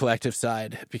the collective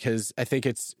side because I think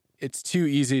it's too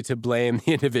easy to blame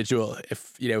the individual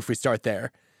if we start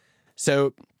there.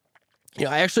 So,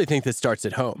 I actually think this starts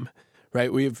at home,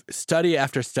 right? We've study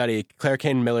after study. Claire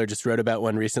Kane Miller just wrote about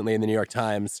one recently in the New York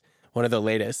Times, one of the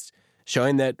latest,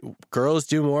 showing that girls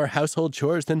do more household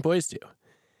chores than boys do.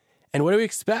 And what do we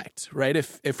expect, right?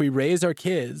 If we raise our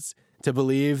kids to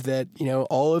believe that,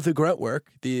 all of the grunt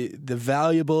work, the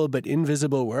valuable but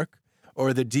invisible work,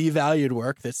 or the devalued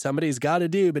work that somebody's got to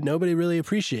do but nobody really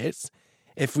appreciates,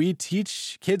 if we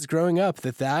teach kids growing up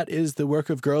that is the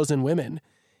work of girls and women,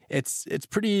 it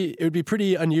would be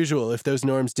pretty unusual if those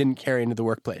norms didn't carry into the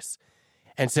workplace.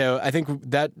 And so I think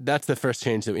that's the first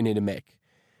change that we need to make.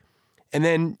 And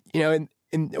then,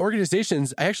 in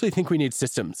organizations, I actually think we need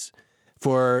systems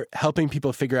for helping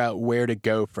people figure out where to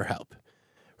go for help,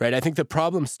 right? I think the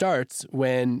problem starts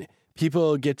when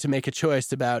people get to make a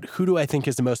choice about who do I think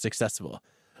is the most accessible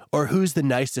or who's the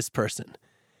nicest person.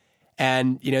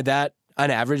 And, that on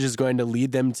average is going to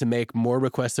lead them to make more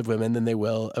requests of women than they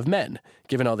will of men,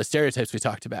 given all the stereotypes we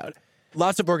talked about.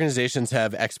 Lots of organizations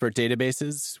have expert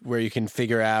databases where you can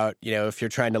figure out, if you're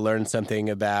trying to learn something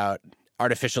about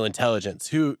artificial intelligence,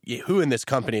 who in this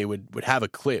company would have a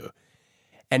clue.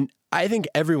 And I think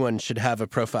everyone should have a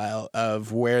profile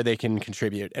of where they can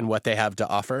contribute and what they have to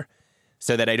offer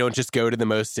so that I don't just go to the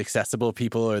most accessible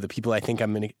people or the people I think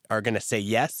are going to say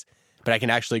yes, but I can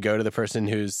actually go to the person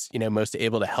who's, most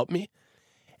able to help me.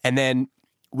 And then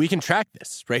we can track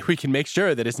this, right? We can make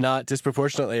sure that it's not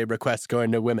disproportionately requests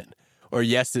going to women or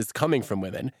yeses coming from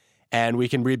women. And we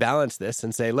can rebalance this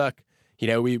and say, look,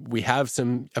 we have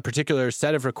a particular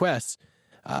set of requests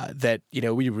that,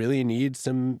 we really need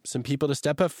some people to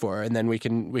step up for. And then we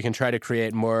can try to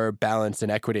create more balance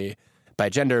and equity by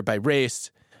gender, by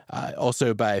race,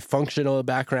 also by functional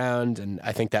background. And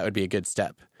I think that would be a good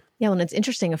step. Yeah, well, it's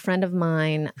interesting. A friend of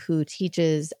mine who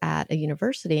teaches at a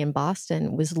university in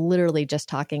Boston was literally just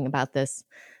talking about this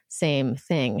same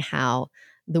thing, how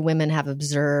the women have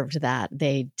observed that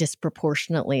they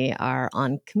disproportionately are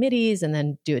on committees and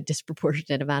then do a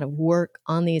disproportionate amount of work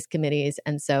on these committees.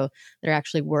 And so they're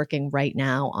actually working right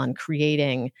now on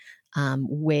creating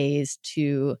ways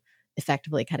to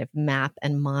effectively kind of map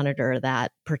and monitor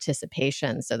that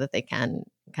participation so that they can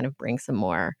kind of bring some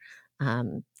more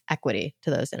equity to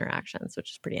those interactions,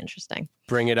 which is pretty interesting.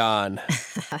 Bring it on.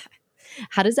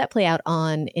 How does that play out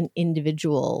on an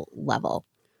individual level?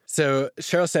 So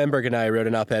Sheryl Sandberg and I wrote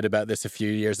an op-ed about this a few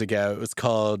years ago. It was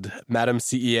called Madam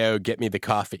CEO, Get Me the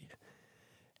Coffee.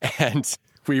 And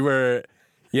we were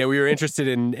interested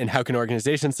in how can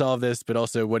organizations solve this, but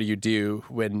also what do you do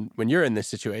when you're in this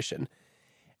situation?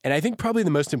 And I think probably the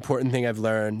most important thing I've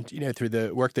learned, through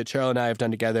the work that Sheryl and I have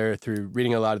done together, through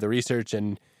reading a lot of the research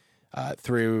and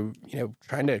through,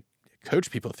 trying to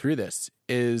coach people through this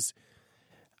is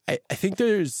I think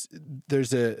there's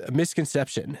a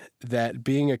misconception that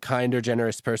being a kind or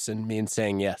generous person means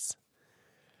saying yes.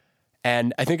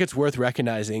 And I think it's worth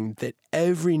recognizing that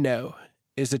every no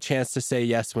is a chance to say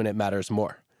yes when it matters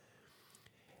more.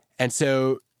 And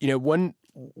so,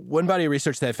 one body of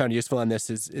research that I found useful on this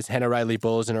is Hannah Riley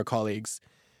Bowles and her colleagues.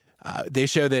 They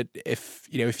show that if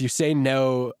you say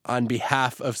no on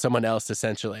behalf of someone else,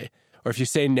 essentially, or if you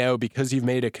say no because you've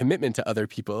made a commitment to other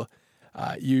people,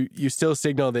 you still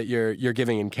signal that you're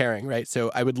giving and caring, right?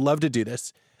 So I would love to do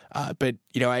this, but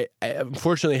I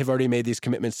unfortunately have already made these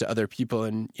commitments to other people,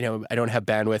 and I don't have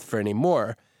bandwidth for any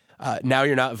more. Now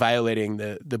you're not violating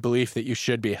the belief that you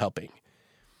should be helping.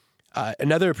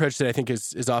 Another approach that I think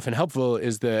is often helpful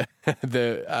is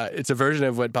it's a version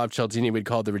of what Bob Cialdini would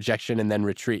call the rejection and then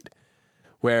retreat,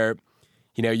 where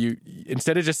You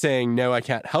instead of just saying, no, I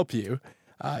can't help you,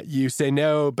 you say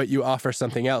no, but you offer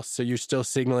something else. So you're still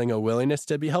signaling a willingness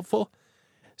to be helpful.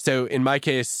 So in my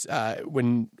case,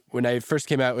 when I first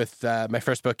came out with my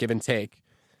first book, Give and Take,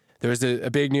 there was a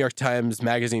big New York Times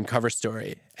Magazine cover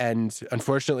story. And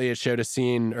unfortunately, it showed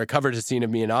covered a scene of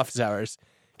me in office hours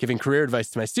giving career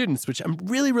advice to my students, which I'm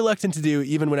really reluctant to do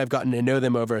even when I've gotten to know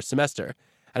them over a semester.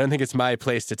 I don't think it's my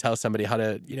place to tell somebody how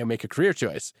to, make a career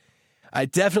choice. I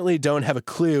definitely don't have a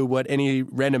clue what any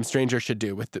random stranger should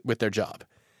do with their job.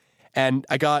 And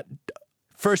I got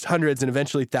first hundreds and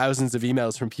eventually thousands of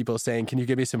emails from people saying, can you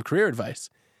give me some career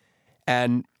advice?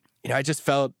 And,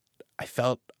 I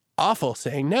felt awful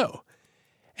saying no.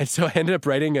 And so I ended up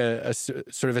writing a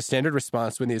sort of a standard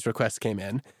response when these requests came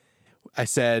in. I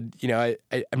said,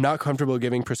 I'm not comfortable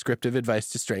giving prescriptive advice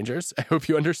to strangers. I hope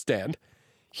you understand.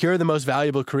 Here are the most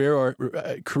valuable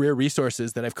career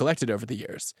resources that I've collected over the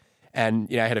years. And,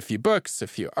 I had a few books, a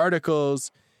few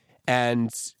articles,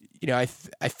 and, I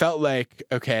felt like,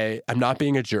 okay, I'm not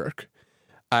being a jerk.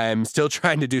 I'm still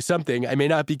trying to do something. I may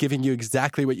not be giving you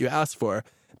exactly what you asked for,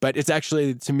 but it's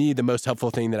actually, to me, the most helpful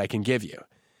thing that I can give you.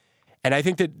 And I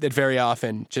think that very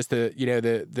often just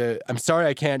the I'm sorry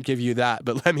I can't give you that,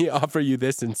 but let me offer you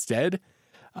this instead.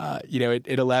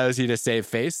 It allows you to save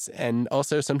face and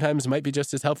also sometimes might be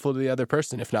just as helpful to the other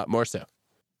person, if not more so.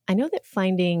 I know that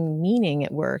finding meaning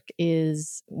at work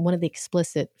is one of the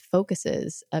explicit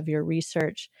focuses of your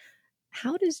research.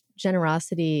 How does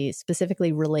generosity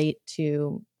specifically relate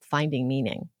to finding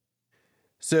meaning?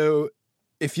 So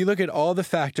if you look at all the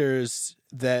factors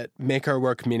that make our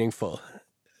work meaningful,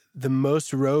 the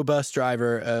most robust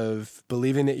driver of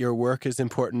believing that your work is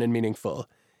important and meaningful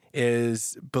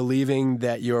is believing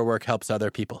that your work helps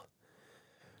other people.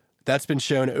 That's been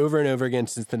shown over and over again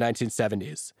since the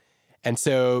 1970s. And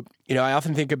so, I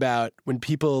often think about when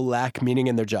people lack meaning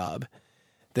in their job,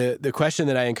 the question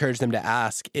that I encourage them to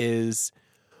ask is,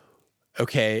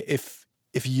 okay, if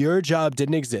your job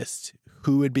didn't exist,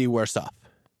 who would be worse off?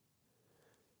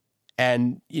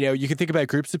 And, you can think about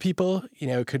groups of people,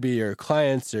 it could be your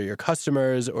clients or your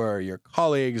customers or your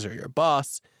colleagues or your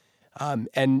boss,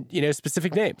 and,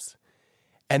 specific names.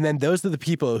 And then those are the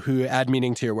people who add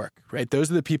meaning to your work, right?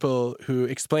 Those are the people who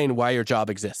explain why your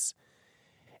job exists.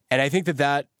 And I think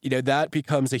that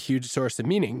becomes a huge source of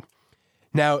meaning.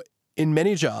 Now, in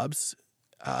many jobs,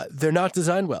 they're not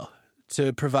designed well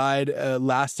to provide a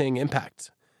lasting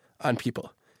impact on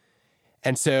people.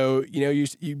 And so, you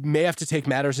may have to take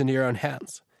matters into your own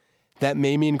hands. That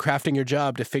may mean crafting your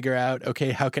job to figure out,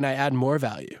 okay, how can I add more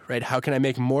value, right? How can I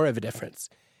make more of a difference?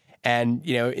 And,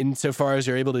 insofar as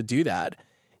you're able to do that,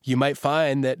 you might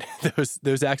find that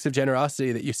those acts of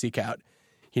generosity that you seek out,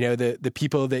 the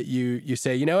people that you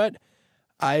say, you know what,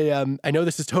 I know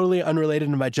this is totally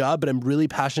unrelated to my job, but I'm really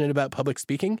passionate about public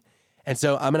speaking. And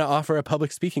so I'm going to offer a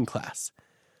public speaking class.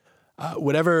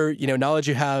 Whatever, knowledge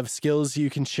you have, skills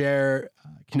you can share,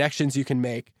 connections you can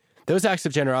make, those acts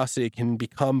of generosity can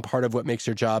become part of what makes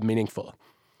your job meaningful.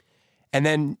 And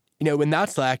then, when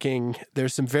that's lacking,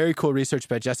 there's some very cool research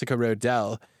by Jessica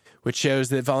Rodell, which shows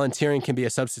that volunteering can be a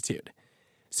substitute.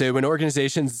 So when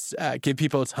organizations give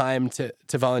people time to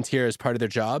volunteer as part of their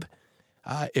job,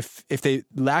 if they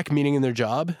lack meaning in their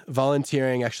job,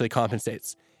 volunteering actually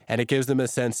compensates. And it gives them a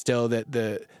sense still that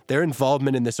their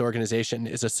involvement in this organization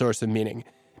is a source of meaning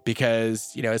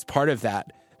because, as part of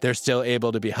that, they're still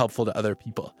able to be helpful to other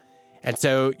people. And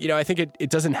so, I think it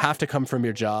doesn't have to come from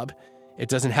your job. It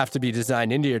doesn't have to be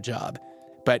designed into your job.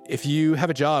 But if you have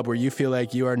a job where you feel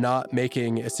like you are not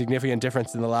making a significant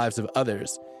difference in the lives of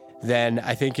others, then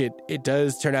I think it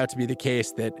does turn out to be the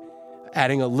case that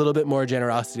adding a little bit more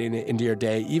generosity into your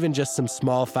day, even just some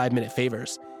small 5-minute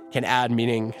favors, can add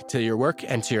meaning to your work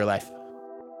and to your life.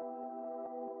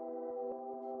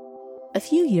 A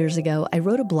few years ago, I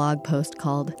wrote a blog post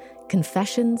called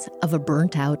Confessions of a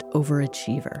Burnt Out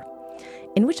Overachiever,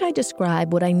 in which I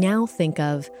describe what I now think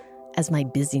of as my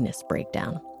busyness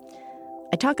breakdown.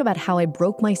 I talk about how I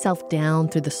broke myself down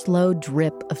through the slow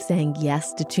drip of saying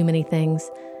yes to too many things,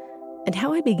 and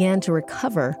how I began to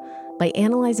recover by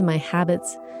analyzing my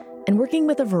habits and working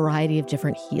with a variety of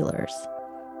different healers.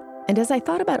 And as I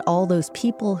thought about all those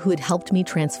people who had helped me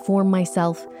transform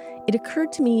myself, it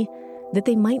occurred to me that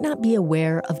they might not be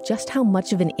aware of just how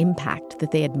much of an impact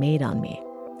that they had made on me.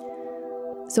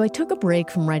 So I took a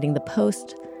break from writing the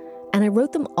post, and I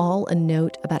wrote them all a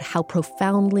note about how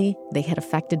profoundly they had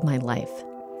affected my life.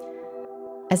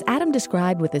 As Adam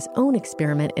described with his own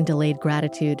experiment in delayed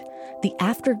gratitude, the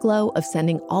afterglow of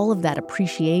sending all of that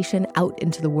appreciation out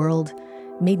into the world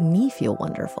made me feel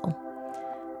wonderful.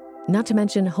 Not to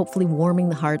mention, hopefully warming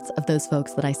the hearts of those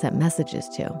folks that I sent messages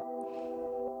to.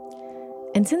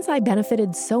 And since I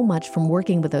benefited so much from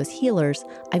working with those healers,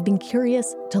 I've been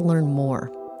curious to learn more.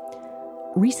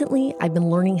 Recently, I've been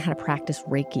learning how to practice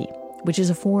Reiki, which is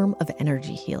a form of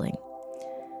energy healing.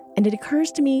 And it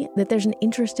occurs to me that there's an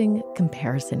interesting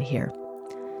comparison here.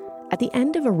 At the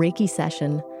end of a Reiki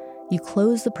session, you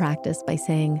close the practice by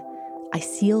saying, "I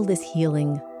seal this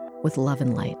healing with love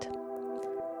and light."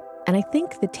 And I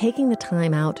think that taking the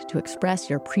time out to express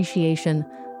your appreciation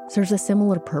serves a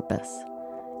similar purpose.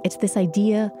 It's this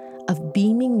idea of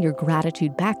beaming your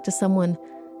gratitude back to someone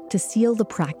to seal the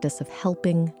practice of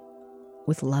helping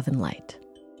with love and light.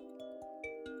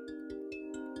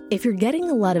 If you're getting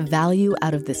a lot of value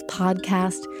out of this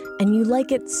podcast and you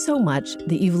like it so much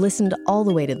that you've listened all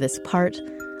the way to this part,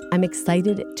 I'm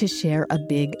excited to share a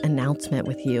big announcement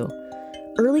with you.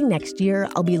 Early next year,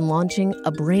 I'll be launching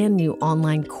a brand new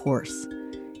online course.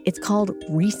 It's called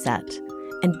Reset,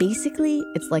 and basically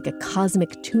it's like a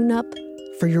cosmic tune-up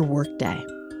for your workday.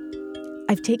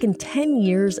 I've taken 10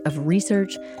 years of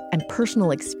research and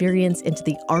personal experience into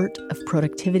the art of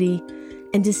productivity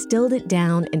and distilled it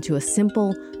down into a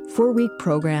simple 4-week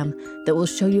program that will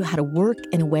show you how to work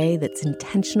in a way that's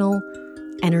intentional,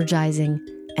 energizing,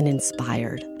 and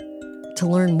inspired. To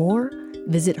learn more,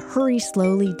 visit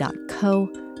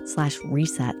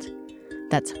hurryslowly.co/reset.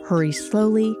 That's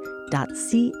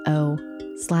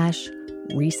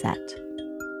hurryslowly.co/reset.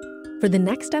 For the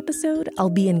next episode, I'll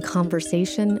be in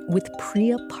conversation with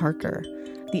Priya Parker,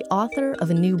 the author of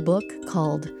a new book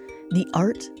called The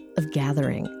Art of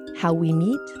Gathering: How We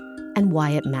Meet and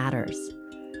Why It Matters.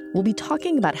 We'll be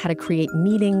talking about how to create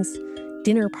meetings,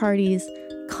 dinner parties,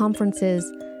 conferences,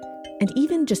 and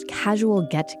even just casual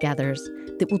get-togethers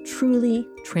that will truly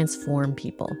transform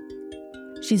people.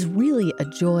 She's really a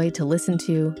joy to listen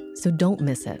to, so don't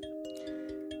miss it.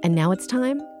 And now it's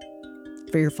time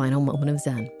for your final moment of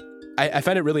Zen. I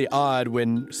find it really odd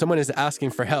when someone is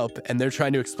asking for help and they're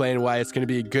trying to explain why it's going to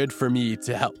be good for me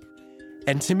to help.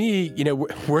 And to me,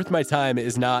 worth my time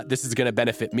is not, this is going to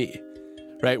benefit me,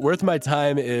 right? Worth my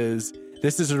time is,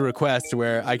 this is a request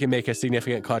where I can make a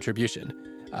significant contribution.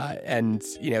 And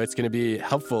it's going to be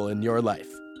helpful in your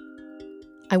life.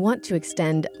 I want to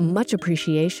extend much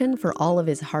appreciation for all of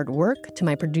his hard work to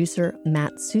my producer,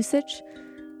 Matt Susich,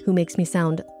 who makes me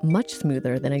sound much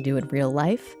smoother than I do in real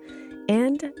life,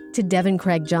 and to Devin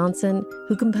Craig Johnson,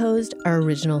 who composed our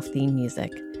original theme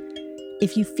music.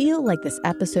 If you feel like this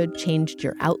episode changed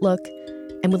your outlook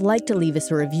and would like to leave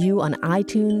us a review on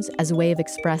iTunes as a way of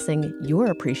expressing your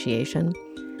appreciation,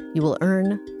 you will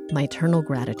earn my eternal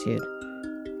gratitude.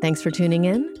 Thanks for tuning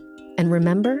in, and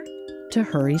remember to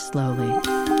hurry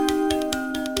slowly.